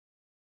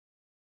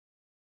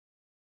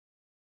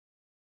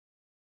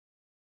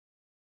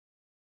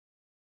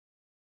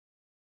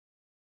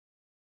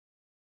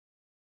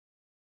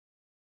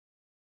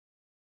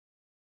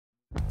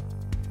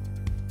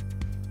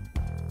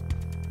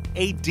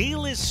A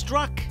deal is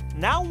struck.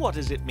 Now what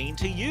does it mean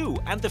to you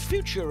and the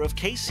future of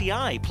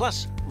KCI?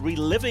 Plus,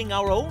 reliving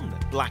our own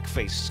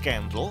Blackface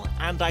scandal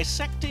and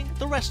dissecting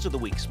the rest of the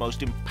week's most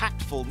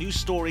impactful news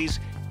stories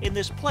in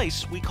this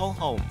place we call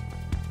home.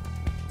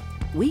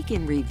 Week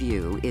in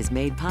Review is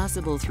made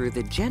possible through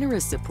the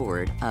generous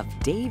support of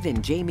Dave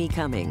and Jamie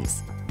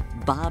Cummings,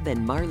 Bob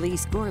and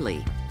Marlise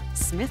Gorley,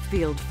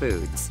 Smithfield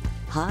Foods,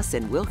 Haas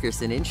and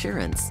Wilkerson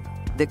Insurance,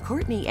 the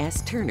Courtney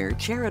S. Turner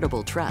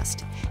Charitable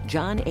Trust,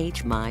 John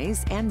H.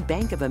 Mize and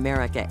Bank of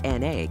America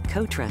N.A.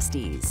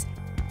 co-trustees,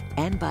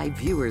 and by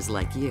viewers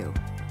like you.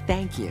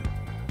 Thank you.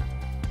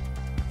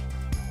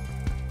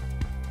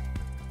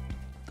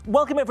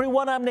 Welcome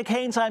everyone, I'm Nick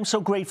Haines. I'm so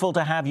grateful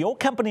to have your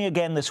company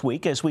again this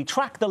week as we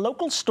track the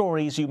local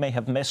stories you may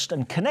have missed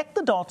and connect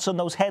the dots on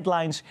those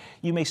headlines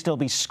you may still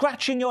be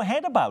scratching your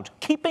head about.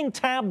 Keeping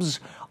tabs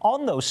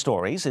on those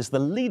stories is the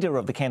leader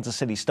of the Kansas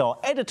City Star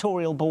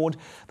editorial board,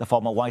 the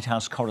former White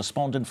House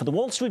correspondent for the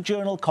Wall Street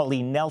Journal,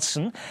 Colleen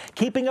Nelson.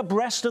 Keeping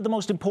abreast of the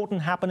most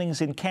important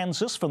happenings in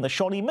Kansas from the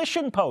Shawnee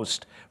Mission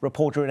Post,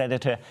 reporter and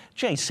editor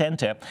Jay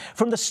Center.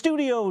 From the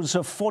studios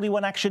of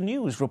 41 Action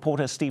News,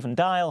 reporter Stephen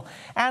Dial,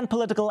 and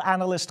political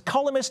analyst,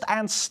 columnist,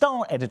 and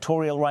star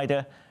editorial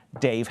writer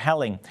Dave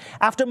Helling.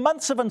 After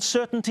months of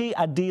uncertainty,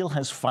 a deal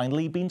has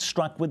finally been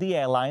struck with the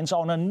airlines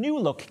on a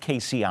new-look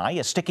KCI.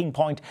 A sticking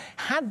point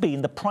had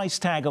been the price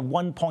tag of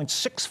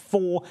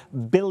 $1.64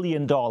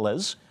 billion.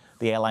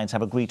 The airlines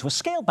have agreed to a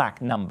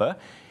scale-back number.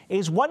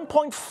 Is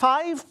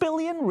 $1.5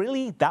 billion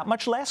really that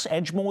much less?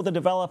 Edgemore, the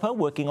developer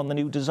working on the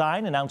new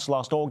design, announced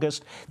last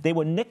August they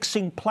were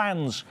nixing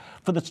plans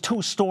for the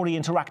two-story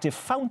interactive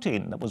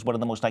fountain that was one of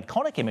the most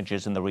iconic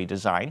images in the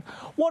redesign.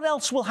 What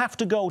else will have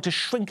to go to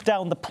shrink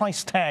down the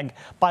price tag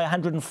by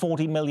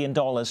 $140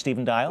 million,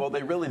 Stephen Dial? Well,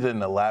 they really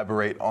didn't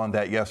elaborate on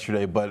that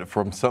yesterday, but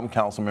from some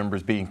council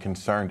members being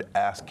concerned,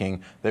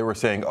 asking, they were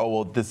saying, oh,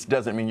 well, this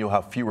doesn't mean you'll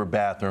have fewer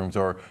bathrooms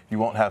or you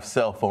won't have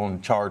cell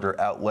phone charger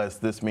outlets.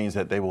 This means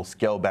that they will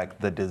scale back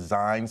the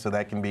design, so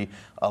that can be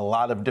a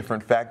lot of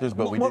different factors,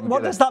 but we didn't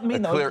get a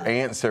clear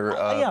answer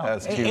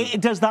as to...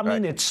 Does that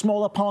mean it's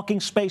smaller parking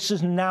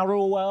spaces,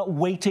 narrower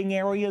waiting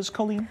areas,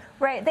 Colleen?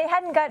 Right. They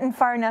hadn't gotten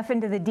far enough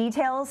into the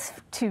details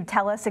to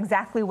tell us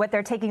exactly what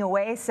they're taking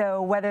away,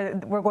 so whether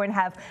we're going to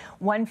have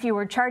one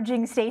fewer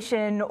charging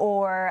station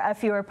or a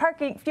fewer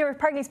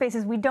parking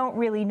spaces, we don't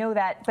really know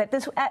that. But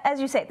this,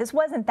 as you say, this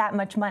wasn't that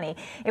much money.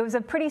 It was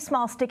a pretty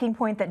small sticking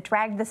point that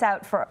dragged this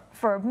out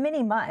for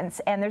many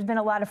months, and there's been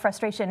a lot of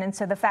frustration. And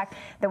so the fact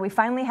that we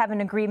finally have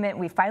an agreement,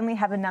 we finally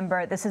have a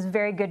number, this is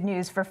very good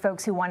news for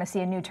folks who want to see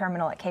a new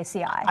terminal at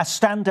KCI. A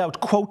standout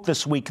quote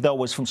this week, though,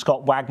 was from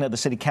Scott Wagner, the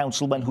city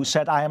councilman, who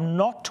said, "I am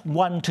not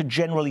one to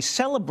generally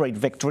celebrate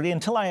victory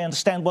until I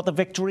understand what the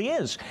victory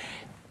is."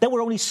 There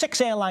were only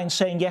 6 airlines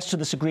saying yes to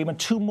this agreement.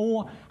 2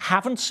 more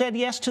haven't said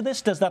yes to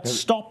this. Does that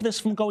stop this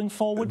from going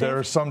forward? There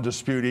is some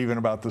dispute even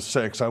about the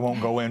 6. I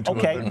won't go into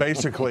it. But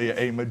basically,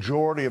 a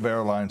majority of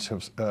airlines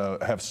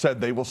have said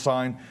they will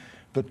sign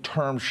the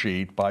term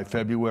sheet by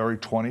February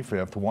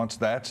 25th. Once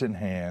that's in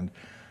hand,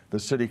 the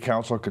City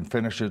Council can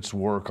finish its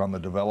work on the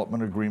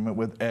development agreement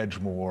with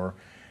Edgemore,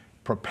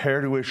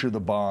 prepare to issue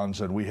the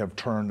bonds, and we have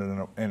turned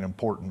an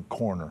important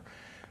corner.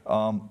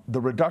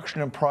 The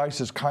reduction in price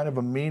is kind of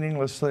a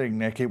meaningless thing,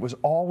 Nick. It was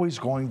always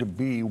going to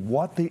be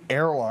what the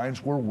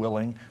airlines were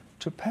willing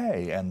to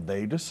pay, and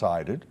they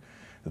decided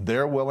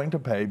they're willing to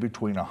pay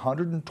between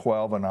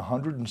 $112 and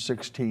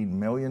 $116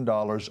 million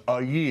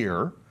a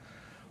year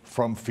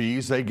from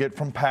fees they get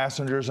from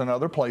passengers and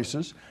other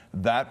places.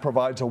 That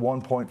provides a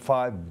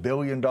 $1.5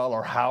 billion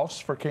house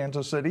for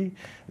Kansas City.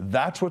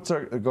 That's what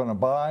they're going to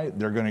buy.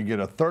 They're going to get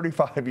a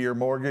 35-year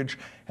mortgage,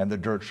 and the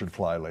dirt should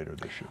fly later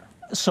this year.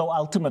 So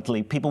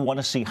ultimately, people want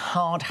to see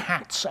hard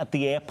hats at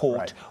the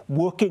airport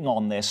working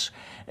on this.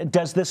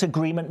 Does this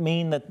agreement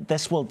mean that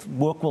this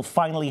work will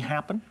finally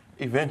happen?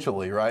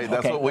 Eventually, right?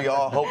 That's what we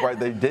all hope, right?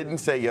 They didn't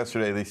say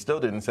yesterday, they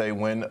still didn't say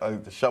when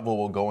the shovel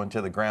will go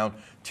into the ground.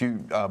 To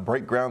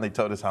break ground, they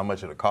told us how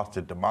much it would cost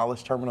to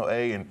demolish Terminal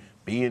A and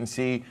B and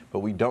C, but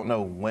we don't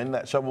know when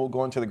that shovel will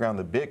go into the ground.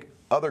 The big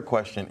other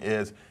question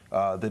is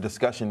the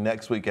discussion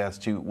next week as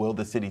to will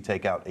the city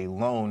take out a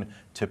loan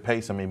to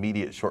pay some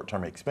immediate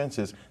short-term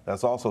expenses.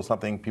 That's also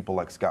something people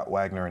like Scott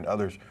Wagner and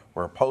others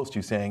were opposed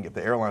to, saying if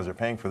the airlines are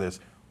paying for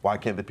this, why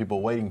can't the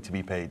people waiting to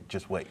be paid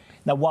just wait?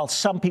 Now, while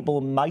some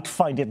people might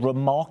find it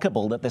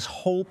remarkable that this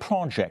whole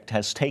project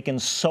has taken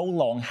so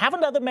long,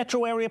 haven't other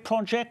metro area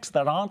projects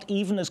that aren't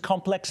even as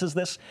complex as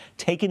this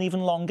taken even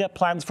longer?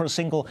 Plans for a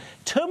single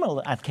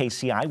terminal at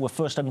KCI were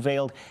first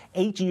unveiled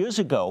 8 years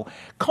ago.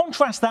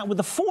 Contrast that with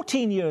the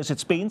 14 years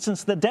it's been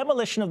since the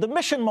demolition of the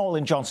Mission Mall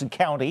in Johnson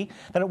County,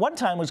 that at one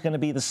time was going to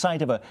be the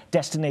site of a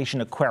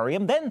destination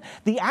aquarium, then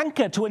the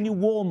anchor to a new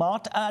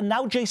Walmart.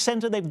 Now Jay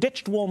Center, they've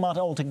ditched Walmart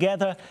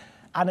altogether,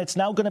 and it's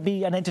now going to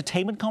be an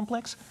entertainment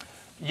complex?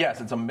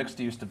 Yes, it's a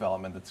mixed-use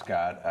development that's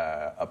got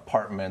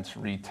apartments,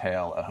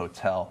 retail, a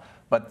hotel.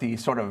 But the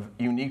sort of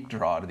unique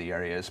draw to the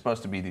area is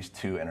supposed to be these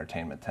two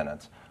entertainment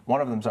tenants.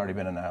 One of them's already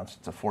been announced.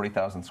 It's a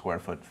 40,000 square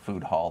foot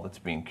food hall that's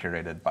being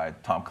curated by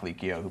Tom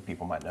Colicchio, who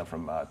people might know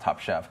from Top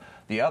Chef.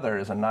 The other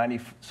is a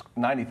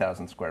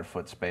 90,000 square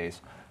foot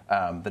space.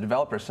 The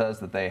developer says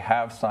that they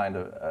have signed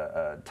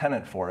a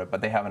tenant for it,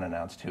 but they haven't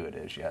announced who it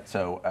is yet.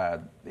 So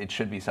it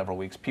should be several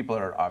weeks. People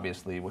are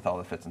obviously, with all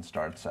the fits and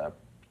starts,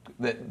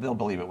 they'll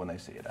believe it when they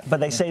see it. But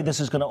they say this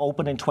is going to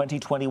open in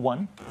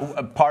 2021?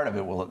 A part of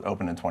it will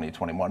open in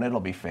 2021. It'll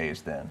be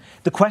phased in.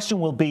 The question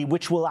will be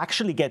which will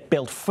actually get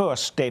built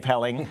first, Dave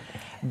Helling.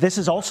 This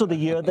is also the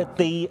year that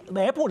the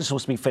airport is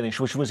supposed to be finished,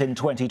 which was in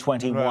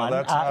 2021.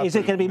 Well, is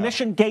it going to be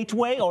Mission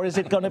Gateway or is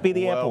it going to be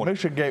the airport?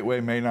 Mission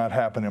Gateway may not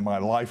happen in my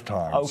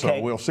lifetime,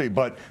 so we'll see.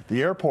 But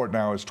the airport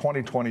now is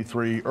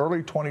 2023,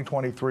 early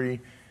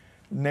 2023.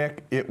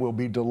 Nick, it will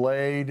be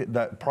delayed.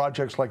 That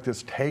projects like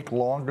this take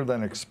longer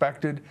than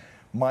expected.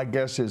 My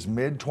guess is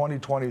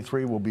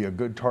mid-2023 will be a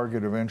good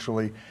target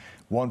eventually.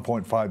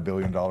 $1.5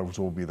 billion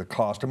will be the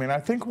cost. I mean, I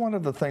think one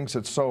of the things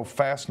that's so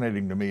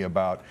fascinating to me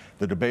about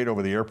the debate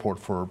over the airport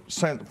for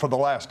the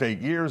last 8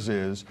 years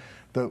is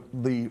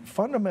the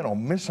fundamental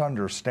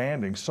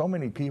misunderstanding so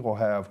many people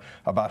have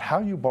about how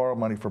you borrow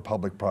money for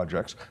public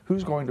projects,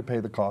 who's going to pay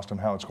the cost, and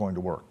how it's going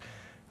to work.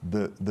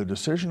 The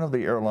decision of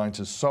the airlines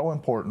is so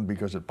important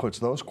because it puts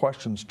those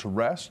questions to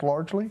rest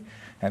largely,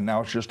 and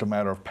now it's just a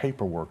matter of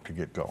paperwork to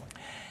get going.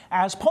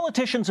 As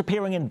politicians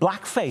appearing in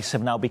blackface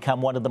have now become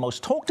one of the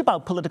most talked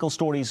about political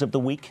stories of the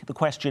week, the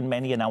question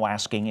many are now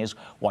asking is,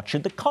 what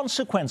should the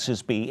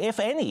consequences be, if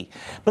any?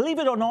 Believe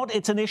it or not,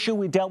 it's an issue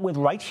we dealt with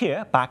right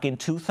here back in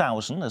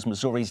 2000 as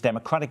Missouri's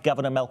Democratic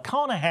Governor Mel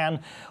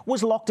Carnahan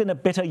was locked in a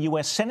bitter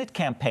U.S. Senate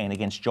campaign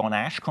against John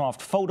Ashcroft.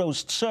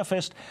 Photos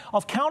surfaced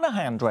of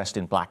Carnahan dressed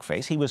in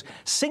blackface. He was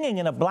singing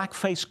in a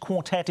blackface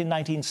quartet in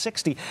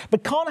 1960,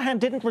 but Carnahan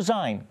didn't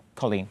resign.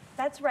 Colleen.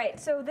 That's right.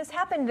 So this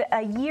happened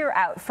a year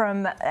out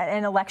from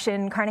an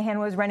election. Carnahan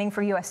was running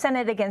for U.S.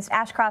 Senate against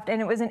Ashcroft, and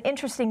it was an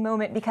interesting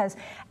moment because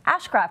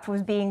Ashcroft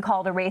was being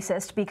called a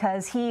racist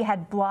because he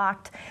had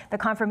blocked the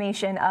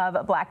confirmation of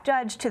a black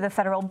judge to the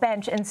federal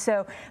bench, and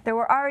so there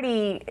were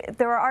already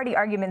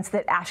arguments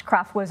that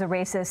Ashcroft was a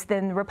racist.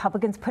 Then the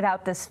Republicans put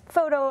out this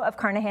photo of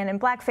Carnahan in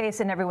blackface,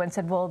 and everyone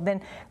said, well,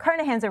 then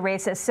Carnahan's a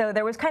racist. So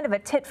there was kind of a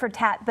tit for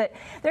tat, but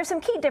there's some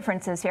key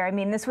differences here. I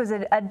mean, this was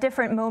a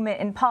different moment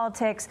in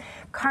politics.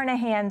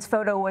 Carnahan's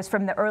photo was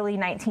from the early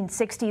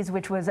 1960s,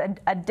 which was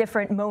a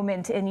different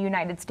moment in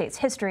United States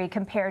history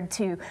compared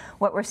to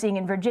what we're seeing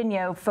in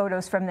Virginia,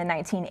 photos from the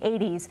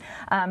 1980s.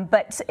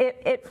 But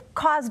it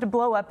caused a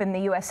blow up in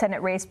the U.S.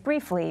 Senate race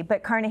briefly,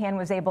 but Carnahan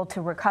was able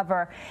to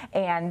recover,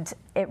 and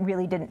it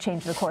really didn't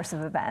change the course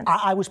of events.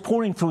 I was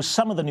pouring through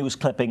some of the news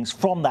clippings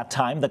from that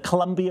time. The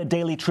Columbia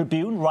Daily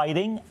Tribune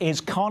writing, is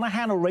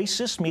Carnahan a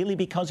racist merely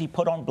because he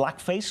put on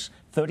blackface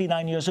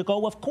 39 years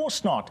ago? Of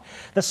course not.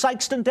 The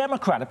Sikeston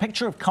Democrat, a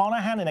picture of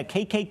Carnahan in a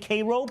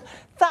KKK robe,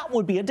 that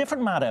would be a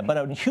different matter, but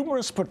a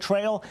humorous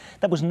portrayal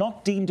that was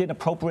not deemed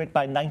inappropriate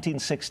by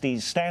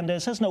 1960s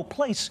standards has no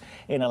place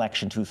in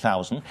election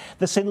 2000.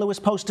 The St. Louis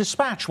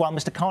Post-Dispatch, while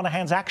Mr.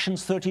 Carnahan's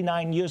actions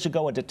 39 years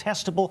ago are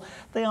detestable,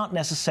 they aren't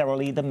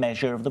necessarily the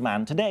measure of the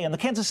man today. And the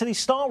Kansas City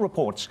Star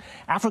reports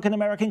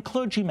African-American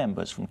clergy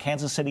members from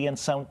Kansas City and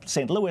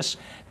St. Louis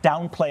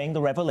downplaying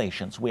the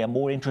revelations. We are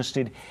more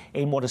interested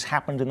in what has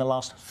happened in the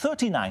last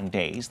 39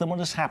 days than what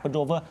has happened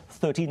over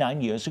 39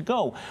 years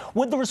ago.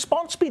 Would the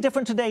response be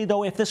different today,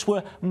 though, if this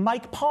were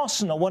Mike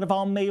Parson or one of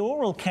our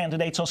mayoral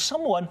candidates or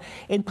someone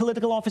in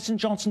political office in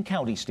Johnson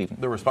County, Stephen?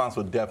 The response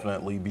would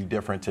definitely be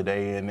different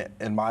today. And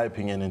in my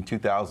opinion, in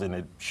 2000,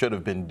 it should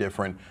have been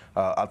different.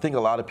 I think a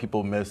lot of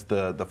people miss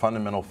the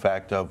fundamental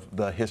fact of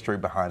the history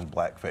behind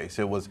blackface.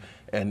 It was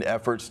an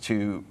efforts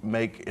to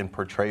make and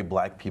portray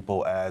black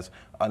people as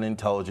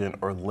unintelligent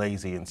or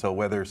lazy. And so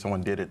whether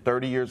someone did it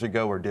 30 years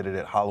ago or did it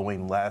at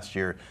Halloween last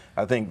year,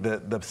 I think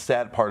the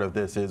sad part of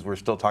this is we're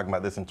still talking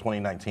about this in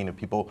 2019 of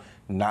people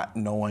not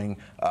knowing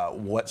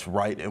what's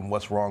right and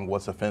what's wrong,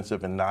 what's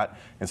offensive and not.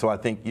 And so I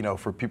think, you know,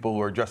 for people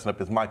who are dressing up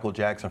as Michael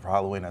Jackson for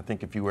Halloween, I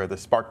think if you wear the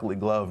sparkly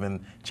glove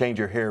and change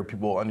your hair,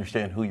 people will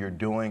understand who you're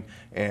doing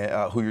and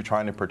who you're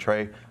trying to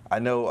portray. I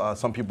know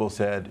some people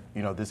said,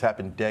 you know, this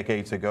happened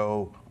decades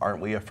ago.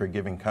 Aren't we a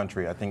forgiving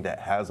country? I think that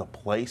has a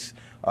place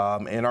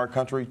in our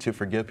country to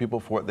forgive people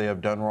for what they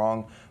have done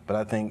wrong. But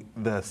I think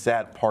the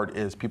sad part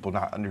is people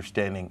not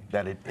understanding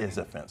that it is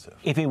offensive.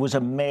 If it was a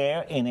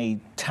mayor in a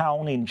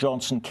town in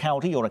Johnson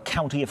County or a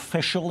county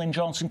official in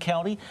Johnson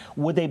County,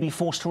 would they be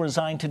forced to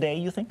resign today,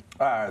 you think?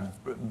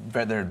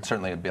 There'd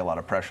certainly be a lot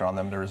of pressure on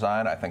them to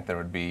resign. I think there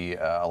would be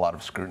a lot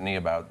of scrutiny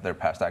about their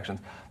past actions.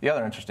 The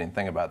other interesting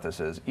thing about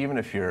this is, even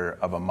if you're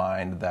of a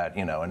mind that,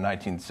 you know, in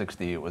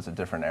 1960 it was a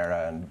different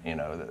era and, you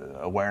know,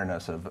 the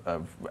awareness of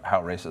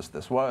how racist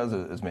this was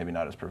is maybe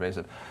not as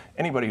pervasive.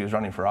 Anybody who's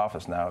running for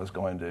office now is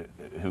going to,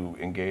 who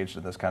engaged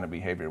in this kind of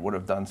behavior would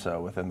have done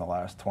so within the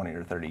last 20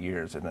 or 30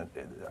 years. And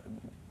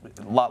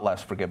a lot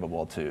less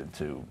forgivable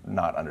to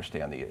not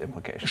understand the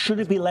implications. Should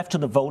it be left to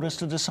the voters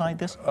to decide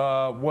this?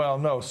 Well,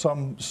 no.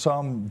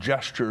 Some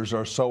gestures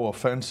are so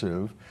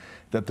offensive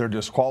that they're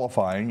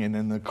disqualifying, and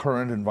in the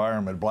current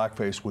environment,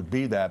 blackface would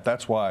be that.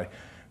 That's why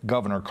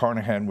Governor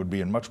Carnahan would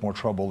be in much more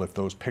trouble if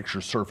those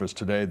pictures surfaced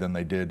today than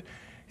they did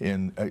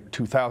in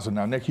 2000.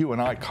 Now, Nick, you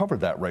and I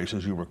covered that race,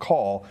 as you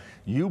recall.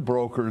 You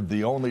brokered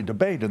the only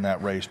debate in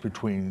that race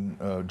between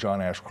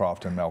John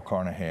Ashcroft and Mel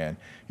Carnahan.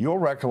 Your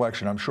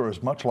recollection, I'm sure,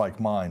 is much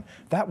like mine.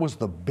 That was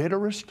the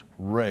bitterest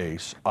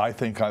race I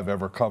think I've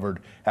ever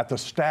covered at the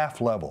staff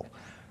level.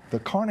 The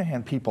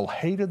Carnahan people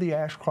hated the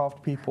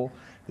Ashcroft people.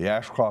 The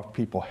Ashcroft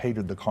people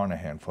hated the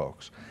Carnahan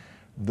folks.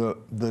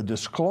 The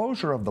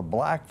disclosure of the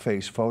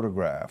blackface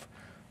photograph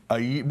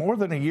more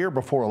than a year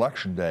before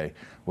Election Day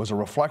was a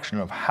reflection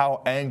of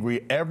how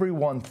angry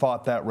everyone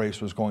thought that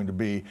race was going to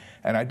be.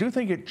 And I do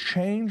think it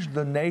changed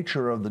the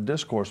nature of the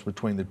discourse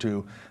between the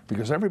two,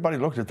 because everybody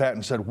looked at that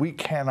and said, we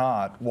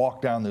cannot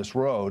walk down this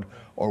road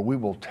or we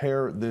will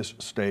tear this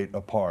state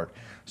apart.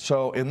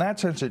 So in that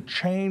sense, it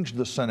changed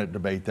the Senate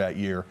debate that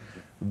year.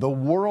 The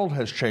world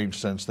has changed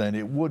since then.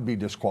 It would be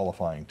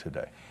disqualifying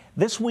today.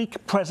 This week,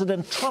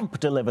 President Trump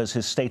delivers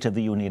his State of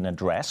the Union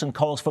address and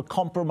calls for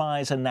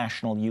compromise and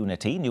national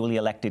unity. Newly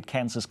elected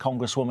Kansas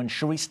Congresswoman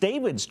Sharice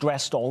Davids,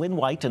 dressed all in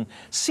white and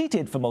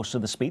seated for most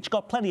of the speech,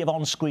 got plenty of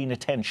on-screen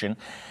attention.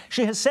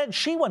 She has said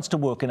she wants to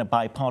work in a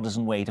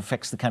bipartisan way to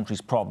fix the country's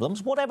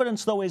problems. What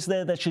evidence, though, is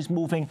there that she's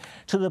moving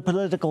to the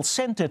political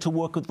center to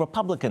work with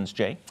Republicans,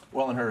 Jay?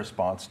 Well, in her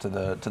response to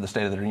the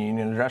State of the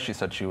Union address, she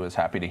said she was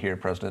happy to hear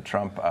President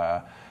Trump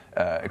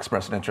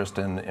expressed an interest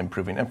in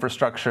improving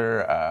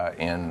infrastructure,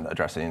 in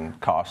addressing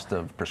cost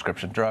of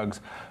prescription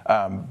drugs.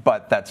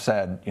 But that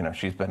said,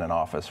 she's been in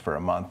office for a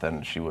month,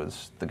 and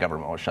the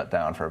government was shut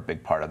down for a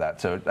big part of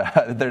that. So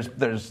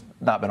there's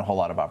not been a whole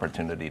lot of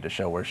opportunity to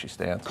show where she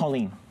stands.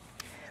 Colleen.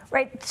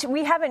 Right.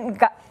 We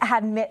haven't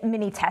had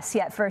many tests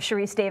yet for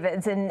Sharice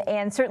Davids,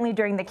 and certainly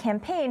during the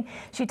campaign,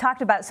 she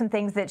talked about some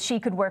things that she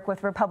could work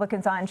with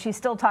Republicans on. She's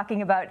still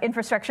talking about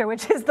infrastructure,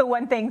 which is the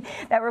one thing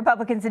that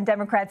Republicans and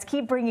Democrats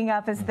keep bringing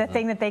up as the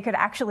thing that they could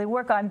actually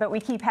work on, but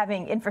we keep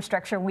having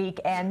infrastructure week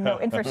and no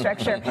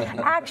infrastructure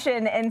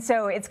action, and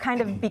so it's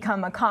kind of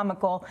become a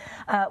comical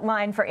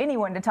line for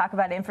anyone to talk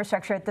about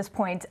infrastructure at this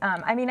point.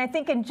 I mean, I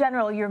think in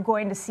general, you're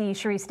going to see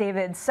Sharice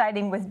Davids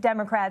siding with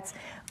Democrats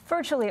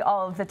virtually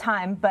all of the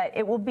time, but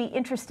it will be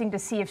interesting to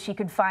see if she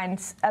could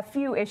find a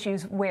few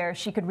issues where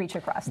she could reach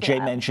across the aisle.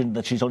 Jay mentioned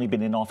that she's only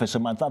been in office a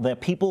month. Are there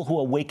people who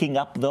are waking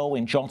up, though,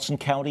 in Johnson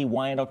County,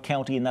 Wyandotte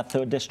County, in that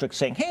 3rd district,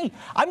 saying, hey,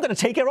 I'm going to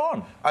take her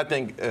on? I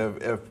think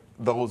if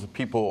those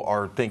people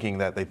are thinking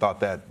that they thought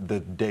that the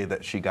day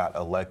that she got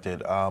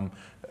elected,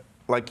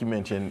 like you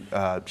mentioned,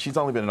 she's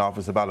only been in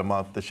office about a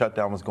month. The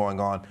shutdown was going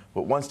on.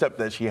 But one step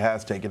that she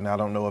has taken, I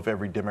don't know if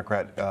every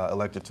Democrat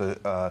elected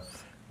to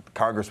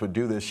Congress would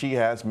do this. She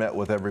has met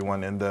with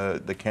everyone in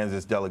the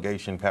Kansas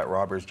delegation, Pat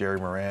Roberts, Jerry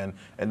Moran,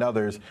 and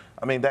others.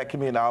 I mean, that can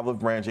be an olive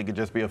branch. It could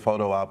just be a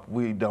photo op.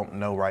 We don't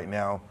know right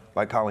now.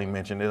 Like Colleen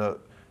mentioned,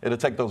 it'll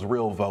take those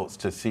real votes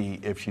to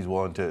see if she's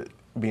willing to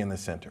be in the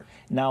center.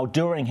 Now,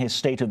 during his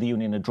State of the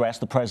Union address,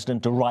 the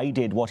president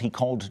derided what he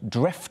called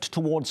drift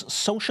towards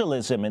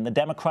socialism in the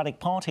Democratic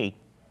Party.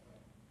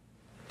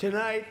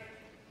 Tonight,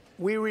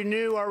 we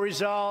renew our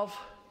resolve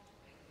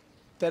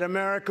that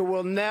America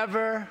will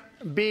never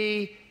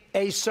be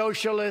a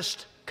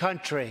socialist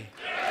country.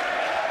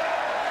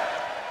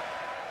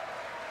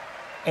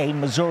 A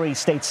Missouri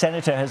state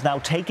senator has now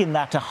taken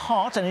that to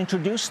heart and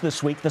introduced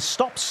this week the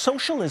Stop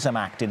Socialism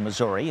Act in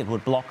Missouri. It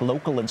would block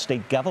local and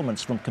state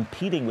governments from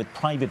competing with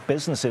private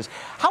businesses.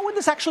 How would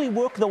this actually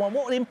work, though, and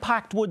what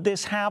impact would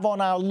this have on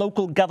our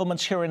local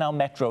governments here in our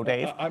metro,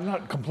 Dave? I'm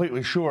not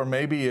completely sure.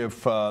 Maybe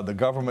if the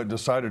government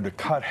decided to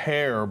cut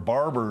hair,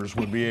 barbers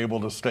would be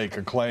able to stake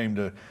a claim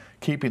to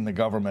keeping the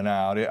government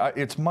out.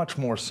 It's much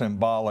more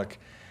symbolic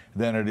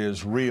than it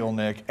is real,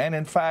 Nick. And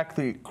in fact,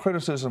 the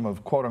criticism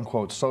of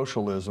quote-unquote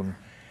socialism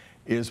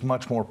is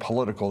much more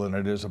political than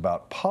it is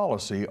about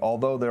policy,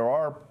 although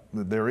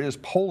there is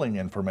polling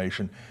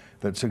information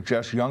that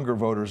suggests younger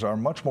voters are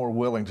much more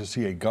willing to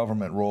see a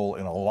government role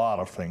in a lot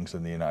of things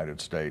in the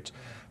United States.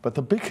 But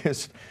the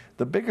biggest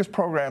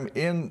program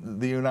in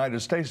the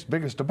United States,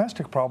 biggest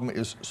domestic problem,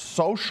 is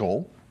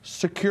social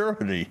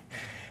security.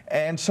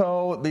 And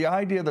so the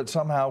idea that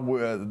somehow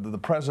the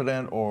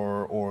president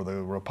or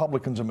the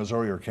Republicans in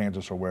Missouri or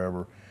Kansas or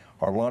wherever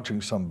are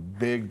launching some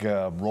big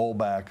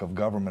rollback of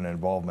government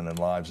involvement in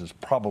lives is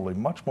probably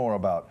much more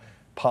about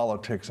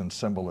politics and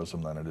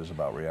symbolism than it is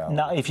about reality.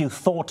 Now, if you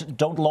thought,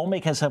 don't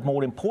lawmakers have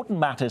more important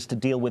matters to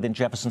deal with in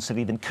Jefferson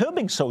City than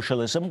curbing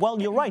socialism?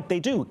 Well, you're right, they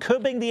do.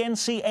 Curbing the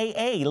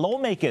NCAA.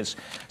 Lawmakers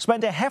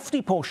spent a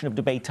hefty portion of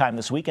debate time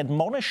this week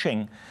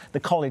admonishing the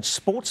college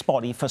sports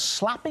body for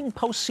slapping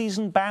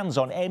postseason bans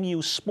on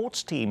MU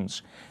sports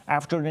teams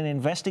after an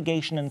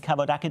investigation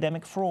uncovered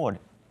academic fraud.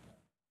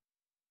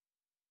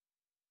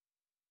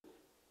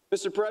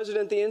 Mr.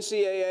 President, the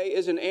NCAA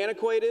is an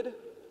antiquated,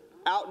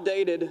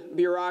 outdated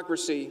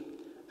bureaucracy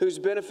whose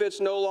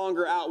benefits no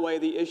longer outweigh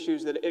the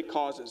issues that it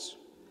causes.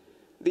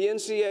 The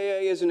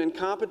NCAA is an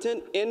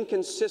incompetent,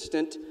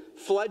 inconsistent,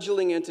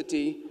 fledgling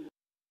entity.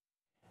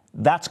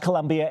 That's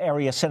Columbia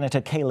area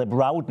Senator Caleb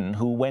Rowden,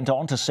 who went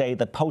on to say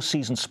that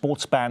postseason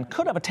sports ban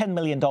could have a $10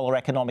 million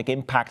economic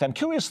impact. I'm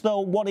curious, though,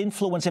 what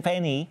influence, if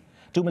any,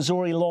 do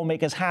Missouri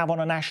lawmakers have on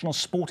a national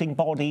sporting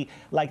body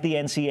like the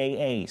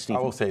NCAA,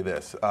 Stephen? I will say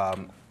this.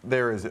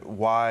 There is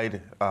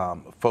wide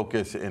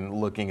focus in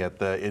looking at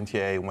the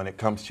NCAA when it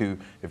comes to,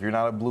 if you're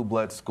not a blue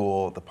blood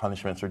school, the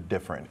punishments are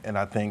different. And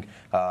I think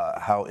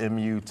how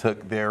MU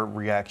took their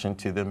reaction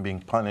to them being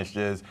punished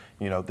is,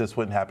 this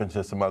wouldn't happen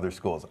to some other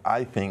schools.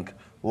 I think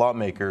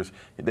lawmakers,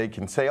 they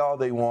can say all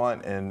they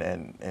want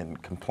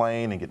and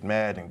complain and get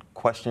mad and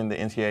question the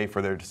NCAA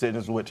for their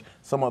decisions, which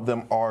some of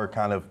them are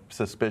kind of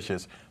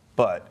suspicious.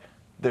 But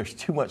there's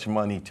too much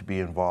money to be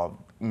involved.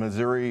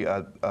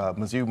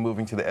 Mizzou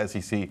moving to the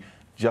SEC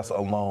just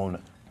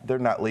alone, they're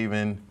not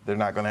leaving. They're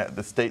not going to.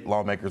 The state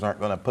lawmakers aren't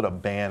going to put a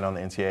ban on the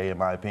NCAA, in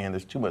my opinion.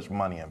 There's too much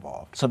money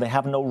involved. So they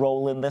have no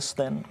role in this,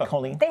 then,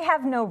 Colleen? They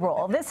have no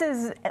role. This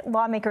is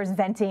lawmakers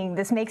venting.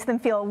 This makes them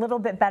feel a little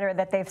bit better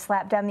that they've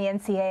slapped down the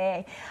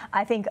NCAA.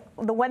 I think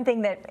the one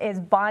thing that is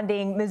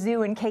bonding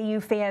Mizzou and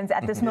KU fans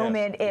at this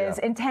moment is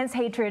intense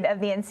hatred of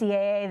the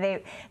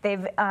NCAA.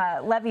 They've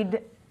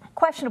levied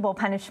questionable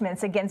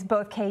punishments against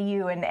both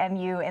KU and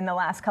MU in the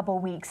last couple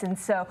of weeks. And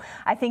so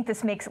I think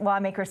this makes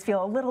lawmakers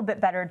feel a little bit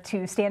better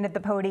to stand at the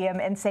podium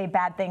and say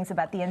bad things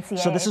about the NCAA.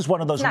 So this is one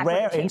of those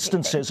rare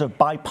instances of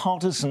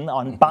bipartisan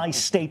and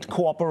bi-state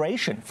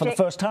cooperation for the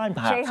first time,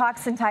 perhaps.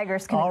 Jayhawks and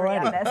Tigers can agree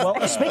on this.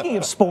 Well, speaking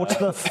of sports,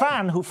 the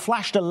fan who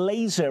flashed a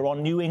laser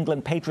on New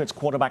England Patriots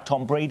quarterback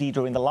Tom Brady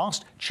during the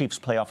last Chiefs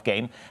playoff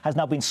game has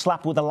now been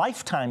slapped with a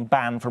lifetime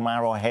ban from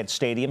Arrowhead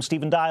Stadium.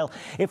 Stephen Dial,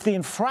 if the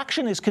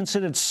infraction is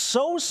considered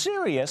so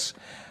serious,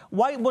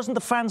 why wasn't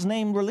the fan's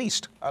name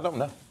released? I don't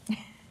know.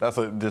 That's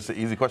just an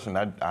easy question.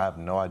 I have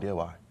no idea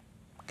why.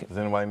 Does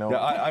anybody know?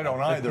 Yeah, I don't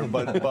either,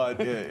 but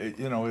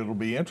it'll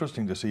be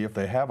interesting to see if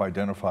they have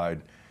identified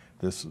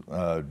this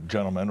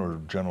gentleman or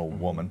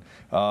gentlewoman,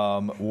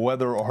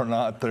 whether or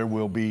not there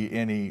will be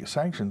any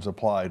sanctions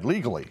applied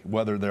legally,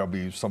 whether there'll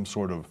be some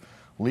sort of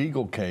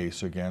legal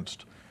case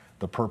against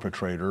the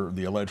perpetrator,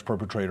 the alleged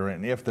perpetrator,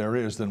 and if there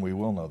is, then we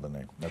will know the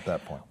name at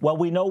that point. Well,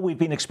 we know we've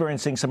been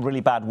experiencing some really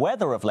bad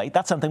weather of late.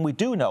 That's something we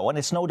do know, and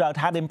it's no doubt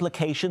had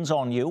implications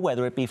on you,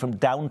 whether it be from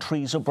downed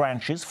trees or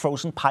branches,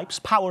 frozen pipes,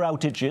 power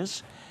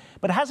outages.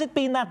 But has it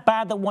been that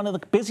bad that one of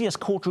the busiest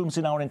courtrooms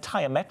in our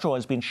entire metro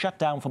has been shut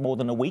down for more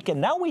than a week, and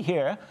now we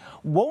hear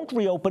won't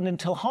reopen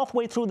until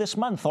halfway through this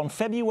month on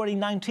February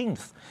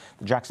 19th?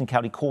 The Jackson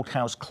County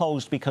Courthouse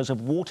closed because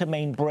of water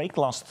main break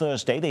last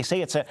Thursday. They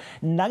say it's a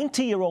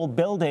 90-year-old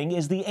building.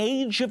 Is the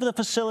age of the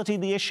facility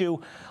the issue,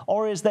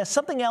 or is there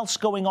something else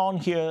going on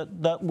here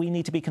that we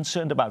need to be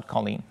concerned about,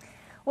 Colleen?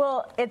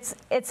 Well, it's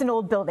an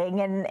old building,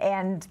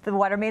 and the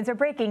water mains are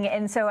breaking,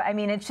 and so, I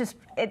mean, it's just,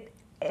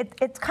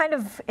 it kind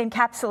of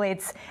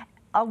encapsulates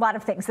a lot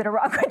of things that are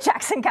wrong with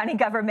Jackson County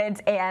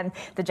government and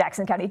the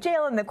Jackson County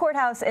Jail and the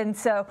courthouse. And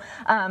so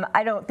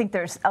I don't think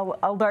there's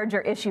a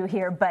larger issue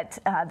here, but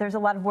there's a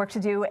lot of work to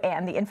do,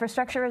 and the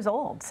infrastructure is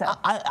old. So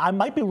I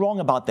might be wrong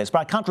about this, but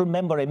I can't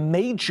remember a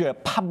major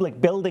public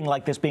building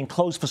like this being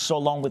closed for so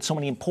long with so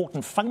many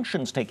important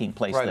functions taking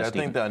place. Right, there, I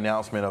think the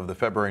announcement of the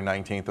February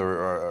 19th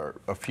or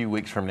a few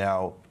weeks from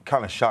now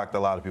kind of shocked a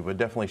lot of people. It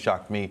definitely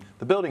shocked me.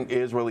 The building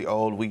is really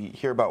old. We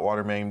hear about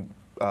water main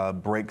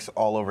breaks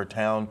all over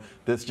town.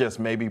 This just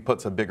maybe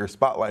puts a bigger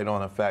spotlight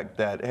on the fact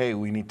that, hey,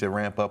 we need to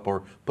ramp up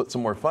or put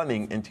some more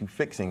funding into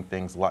fixing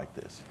things like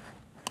this.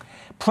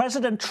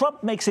 President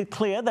Trump makes it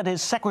clear that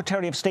his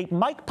Secretary of State,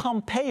 Mike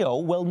Pompeo,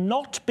 will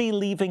not be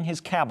leaving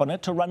his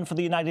cabinet to run for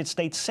the United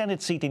States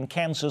Senate seat in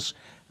Kansas,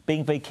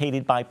 being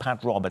vacated by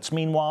Pat Roberts.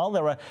 Meanwhile,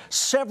 there are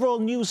several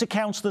news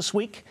accounts this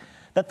week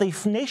that the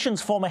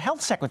nation's former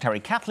health secretary,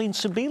 Kathleen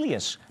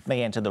Sebelius,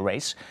 may enter the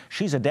race.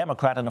 She's a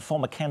Democrat and a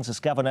former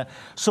Kansas governor.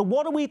 So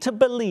what are we to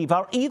believe?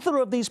 Are either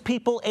of these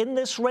people in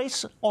this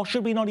race, or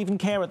should we not even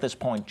care at this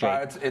point,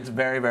 Jay? It's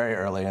very, very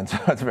early, and so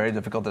it's very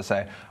difficult to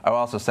say. I will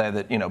also say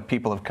that,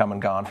 people have come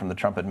and gone from the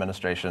Trump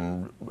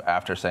administration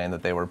after saying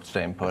that they were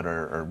staying put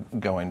or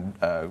going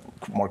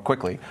more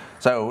quickly.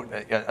 So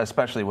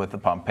especially with the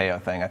Pompeo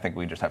thing, I think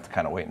we just have to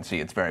kind of wait and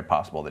see. It's very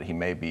possible that he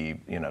may be,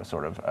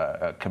 sort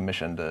of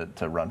commissioned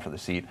to run for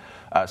the seat.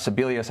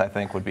 Sebelius, I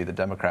think, would be the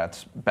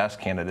Democrats' best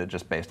candidate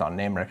just based on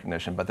name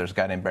recognition, but there's a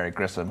guy named Barry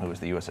Grissom, who is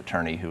the U.S.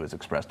 attorney, who has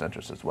expressed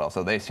interest as well.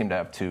 So they seem to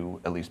have two,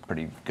 at least,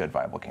 pretty good,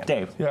 viable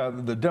candidates. Dave? Yeah,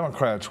 the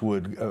Democrats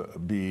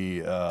would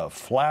be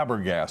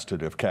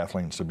flabbergasted if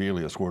Kathleen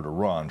Sebelius were to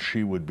run.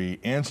 She would be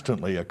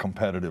instantly a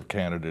competitive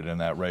candidate in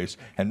that race,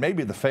 and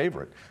maybe the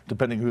favorite,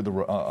 depending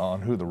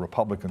on who the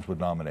Republicans would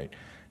nominate.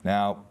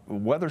 Now,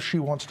 whether she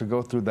wants to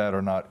go through that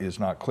or not is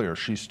not clear.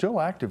 She's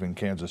still active in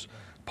Kansas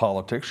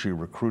politics. She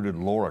recruited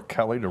Laura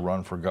Kelly to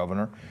run for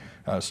governor,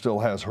 still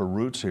has her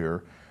roots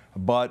here.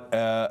 But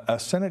a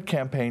Senate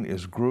campaign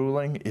is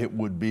grueling. It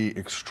would be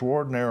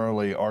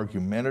extraordinarily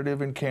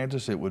argumentative in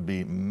Kansas. It would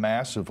be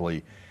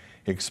massively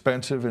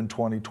expensive in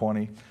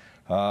 2020.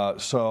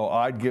 So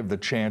I'd give the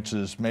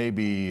chances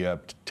maybe a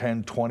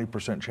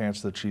 10-20%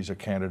 chance that she's a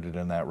candidate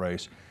in that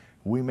race.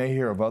 We may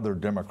hear of other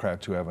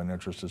Democrats who have an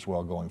interest as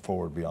well going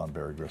forward beyond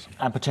Barry Grissom.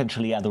 And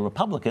potentially other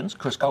Republicans,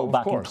 Chris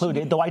Kobach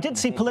included. Though I did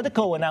see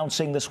Politico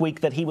announcing this week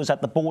that he was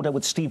at the border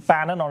with Steve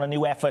Bannon on a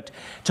new effort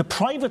to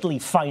privately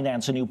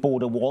finance a new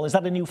border wall. Is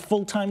that a new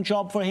full-time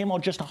job for him or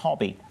just a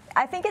hobby?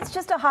 I think it's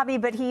just a hobby,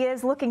 but he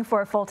is looking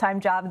for a full-time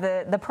job.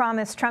 The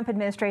promised Trump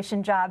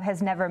administration job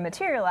has never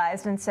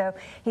materialized, and so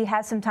he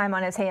has some time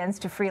on his hands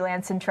to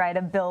freelance and try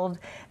to build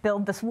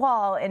this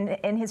wall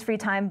in his free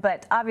time.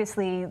 But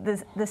obviously,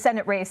 the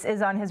Senate race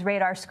is on his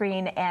radar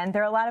screen, and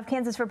there are a lot of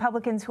Kansas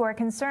Republicans who are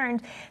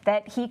concerned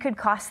that he could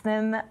cost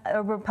them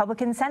a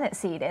Republican Senate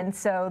seat. And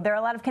so there are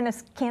a lot of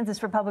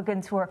Kansas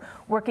Republicans who are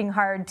working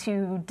hard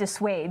to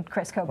dissuade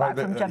Chris Kobach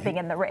from jumping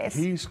in the race.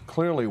 He's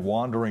clearly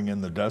wandering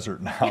in the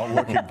desert now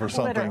looking for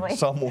something,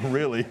 someone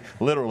really,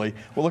 literally,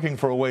 we're looking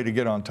for a way to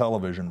get on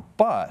television.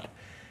 But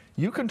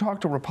you can talk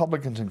to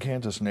Republicans in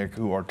Kansas, Nick,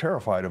 who are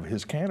terrified of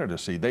his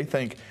candidacy. They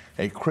think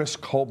a Chris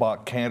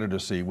Kobach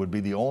candidacy would be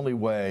the only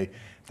way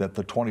that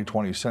the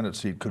 2020 Senate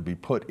seat could be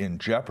put in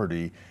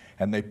jeopardy.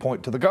 And they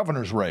point to the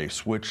governor's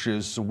race, which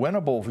is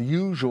winnable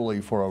usually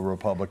for a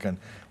Republican,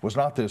 was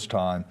not this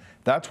time.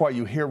 That's why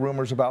you hear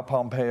rumors about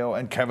Pompeo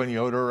and Kevin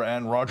Yoder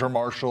and Roger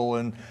Marshall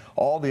and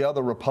all the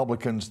other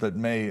Republicans that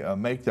may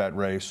make that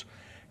race.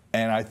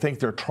 And I think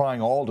they're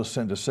trying all to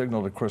send a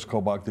signal to Chris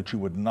Kobach that you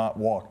would not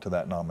walk to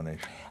that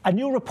nomination. A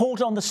new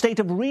report on the state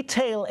of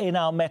retail in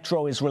our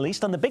metro is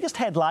released, and the biggest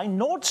headline,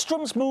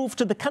 Nordstrom's move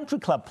to the Country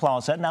Club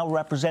Plaza now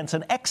represents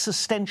an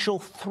existential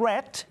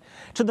threat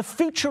to the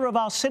future of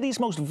our city's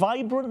most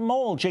vibrant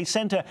mall, J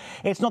Center.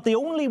 It's not the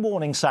only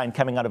warning sign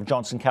coming out of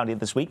Johnson County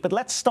this week, but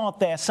let's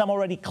start there. Some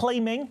already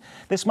claiming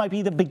this might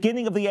be the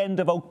beginning of the end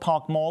of Oak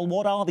Park Mall.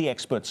 What are the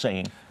experts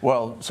saying?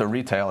 Well, so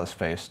retail has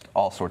faced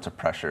all sorts of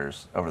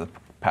pressures over the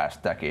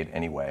past decade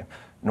anyway.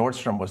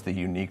 Nordstrom was the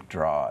unique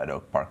draw at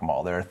Oak Park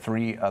Mall. There are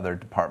 3 other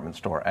department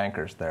store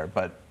anchors there,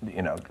 but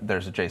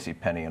there's a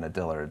JCPenney and a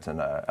Dillard's and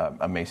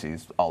a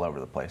Macy's all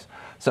over the place.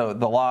 So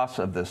the loss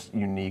of this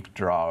unique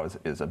draw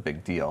is a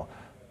big deal.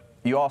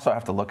 You also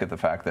have to look at the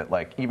fact that,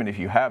 like, even if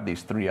you have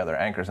these 3 other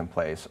anchors in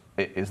place,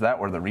 is that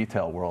where the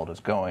retail world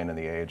is going in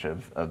the age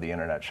of the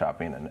internet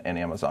shopping and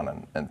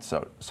Amazon and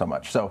so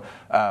much? So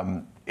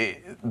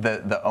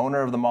the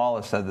owner of the mall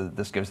has said that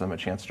this gives them a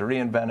chance to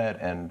reinvent it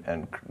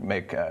and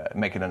make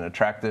it an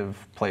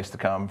attractive place to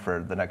come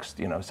for the next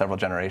several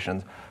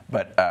generations.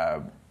 But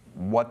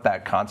what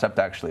that concept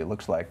actually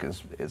looks like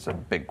is a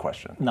big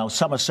question. Now,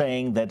 some are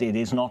saying that it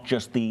is not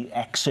just the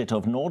exit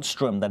of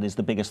Nordstrom that is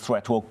the biggest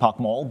threat to Oak Park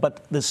Mall,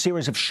 but the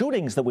series of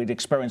shootings that we'd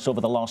experienced over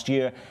the last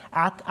year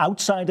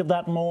outside of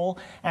that mall.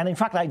 And in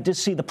fact, I did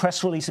see the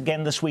press release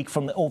again this week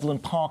from the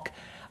Overland Park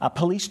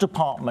Police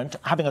Department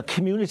having a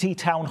community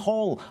town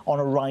hall on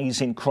a rise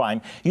in crime.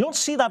 You don't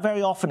see that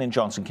very often in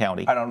Johnson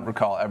County. I don't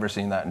recall ever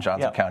seeing that in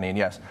Johnson County. And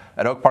yes,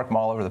 at Oak Park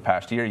Mall over the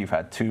past year, you've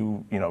had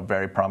 2,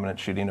 very prominent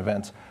shooting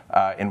events.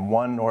 In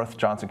one North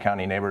Johnson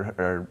County neighborhood,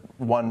 or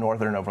one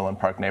northern Overland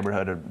Park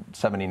neighborhood of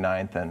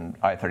 79th and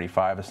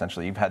I-35,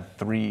 essentially, you've had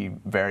 3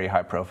 very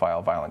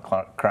high-profile violent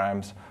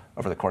crimes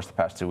over the course of the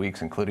past 2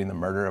 weeks, including the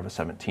murder of a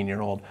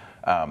 17-year-old.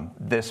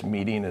 This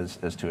meeting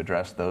is to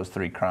address those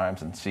 3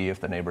 crimes and see if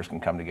the neighbors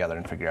can come together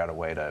and figure out a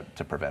way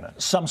to prevent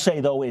it. Some say,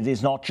 though, it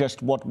is not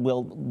just what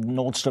will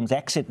Nordstrom's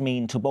exit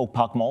mean to Oak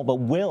Park Mall, but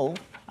will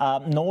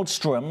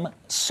Nordstrom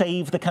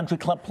save the Country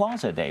Club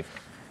Plaza, Dave?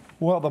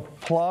 Well, the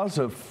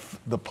plaza faces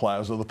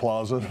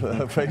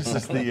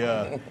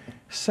the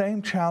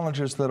same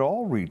challenges that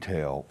all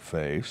retail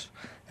face,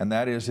 and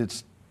that is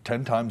it's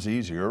 10 times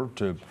easier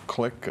to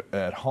click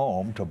at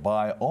home to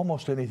buy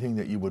almost anything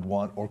that you would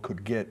want or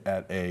could get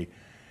at a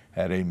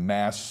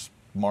mass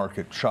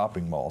market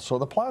shopping mall. So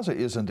the plaza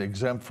isn't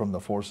exempt from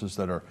the forces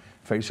that are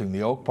facing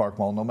the Oak Park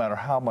Mall, no matter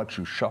how much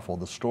you shuffle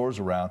the stores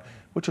around,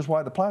 which is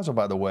why the plaza,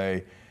 by the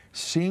way,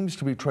 seems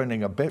to be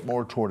trending a bit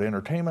more toward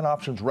entertainment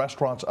options,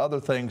 restaurants, other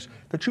things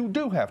that you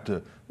do have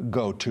to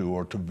go to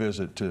or to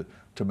visit to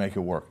make it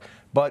work.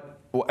 But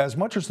as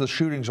much as the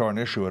shootings are an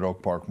issue at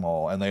Oak Park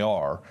Mall, and they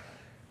are,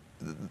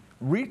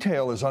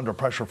 retail is under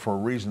pressure for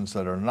reasons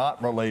that are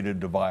not related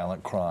to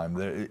violent crime.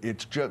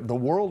 It's just, the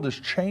world is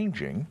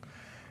changing.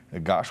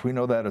 Gosh, we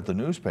know that at the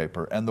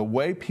newspaper. And the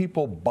way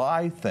people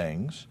buy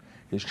things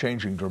is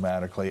changing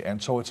dramatically.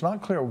 And so it's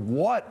not clear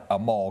what a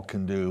mall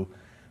can do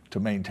to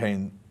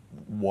maintain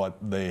what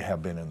they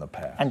have been in the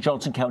past. And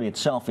Johnson County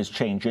itself is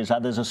changes.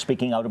 Others are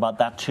speaking out about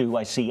that too.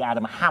 I see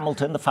Adam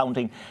Hamilton, the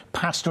founding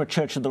pastor at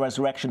Church of the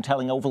Resurrection,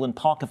 telling Overland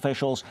Park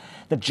officials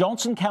that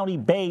Johnson County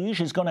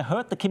beige is going to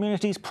hurt the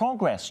community's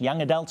progress.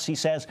 Young adults, he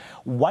says,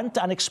 want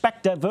and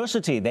expect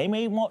diversity. They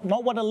may not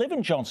want to live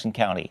in Johnson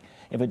County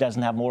if it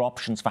doesn't have more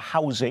options for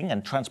housing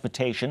and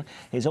transportation.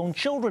 His own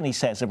children, he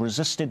says, have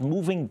resisted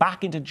moving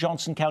back into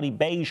Johnson County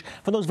beige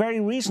for those very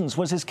reasons.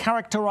 Was his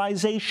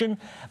characterization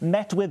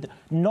met with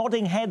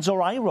nodding heads heads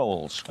or eye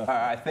rolls?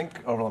 I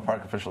think Overland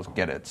Park officials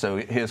get it. So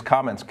his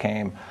comments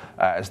came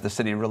as the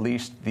city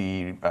released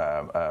the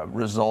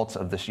results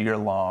of this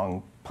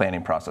year-long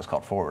planning process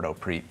called Forward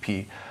OP.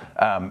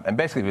 And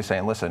basically he was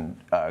saying, listen,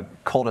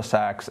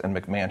 cul-de-sacs and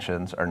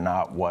McMansions are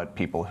not what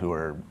people who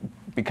are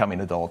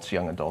becoming adults,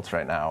 young adults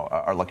right now,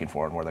 are looking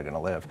for and where they're going to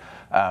live.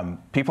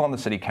 People on the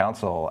city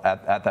council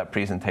at that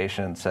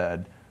presentation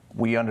said,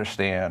 we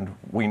understand,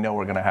 we know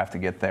we're going to have to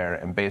get there,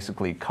 and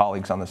basically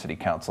colleagues on the city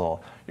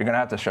council, you're going to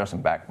have to show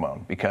some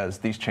backbone because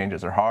these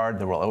changes are hard.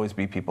 There will always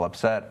be people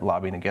upset,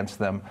 lobbying against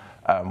them.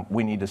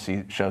 We need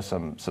to show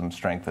some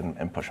strength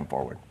and push them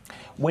forward.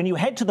 When you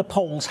head to the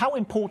polls, how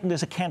important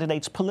is a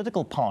candidate's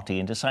political party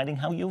in deciding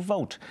how you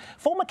vote?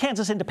 Former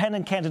Kansas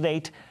independent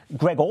candidate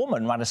Greg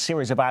Orman ran a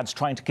series of ads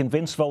trying to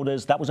convince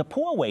voters that was a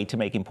poor way to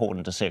make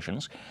important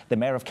decisions. The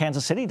mayor of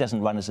Kansas City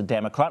doesn't run as a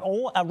Democrat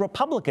or a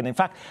Republican. In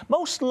fact,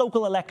 most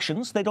local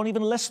elections, they don't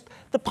even list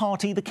the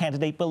party the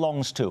candidate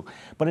belongs to.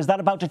 But is that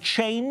about to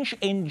change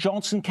in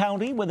Johnson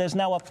County, where there's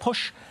now a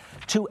push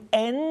to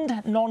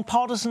end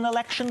nonpartisan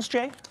elections,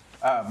 Jay?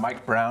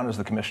 Mike Brown is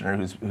the commissioner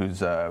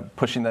who's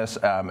pushing this,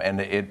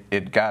 and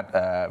it got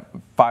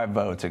 5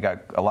 votes. It got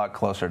a lot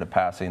closer to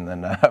passing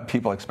than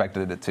people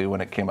expected it to when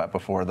it came up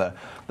before the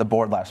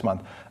board last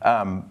month.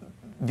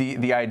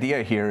 The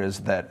idea here is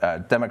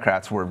that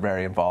Democrats were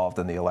very involved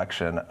in the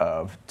election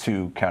of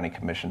 2 county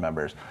commission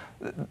members.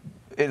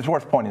 It's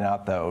worth pointing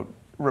out, though,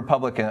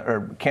 Republican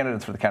or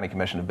candidates for the county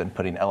commission have been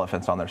putting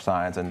elephants on their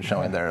signs and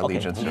showing their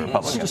allegiance to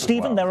Republicans.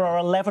 Stephen, there are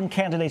 11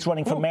 candidates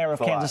running for mayor of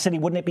Kansas City.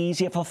 Wouldn't it be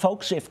easier for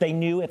folks if they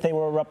knew if they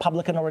were a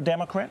Republican or a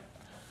Democrat?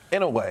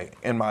 In a way,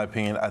 in my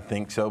opinion, I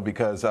think so,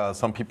 because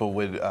some people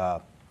would.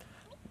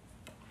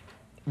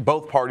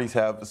 Both parties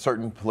have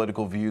certain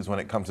political views when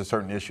it comes to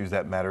certain issues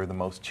that matter the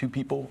most to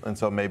people, and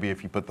so maybe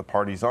if you put the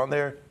parties on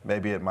there,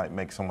 maybe it might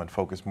make someone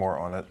focus more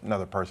on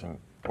another person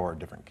or a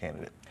different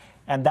candidate.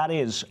 And that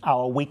is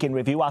our Week in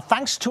Review. Our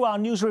thanks to our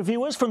news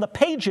reviewers from the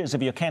pages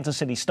of your Kansas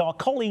City Star,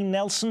 Colleen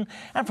Nelson,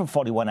 and from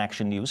 41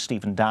 Action News,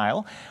 Stephen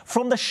Dial.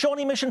 From the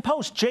Shawnee Mission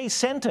Post, Jay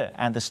Center,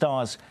 and the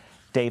Star's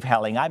Dave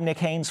Helling. I'm Nick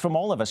Haines from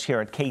all of us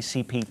here at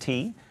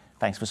KCPT.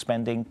 Thanks for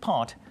spending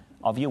part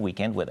of your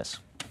weekend with us.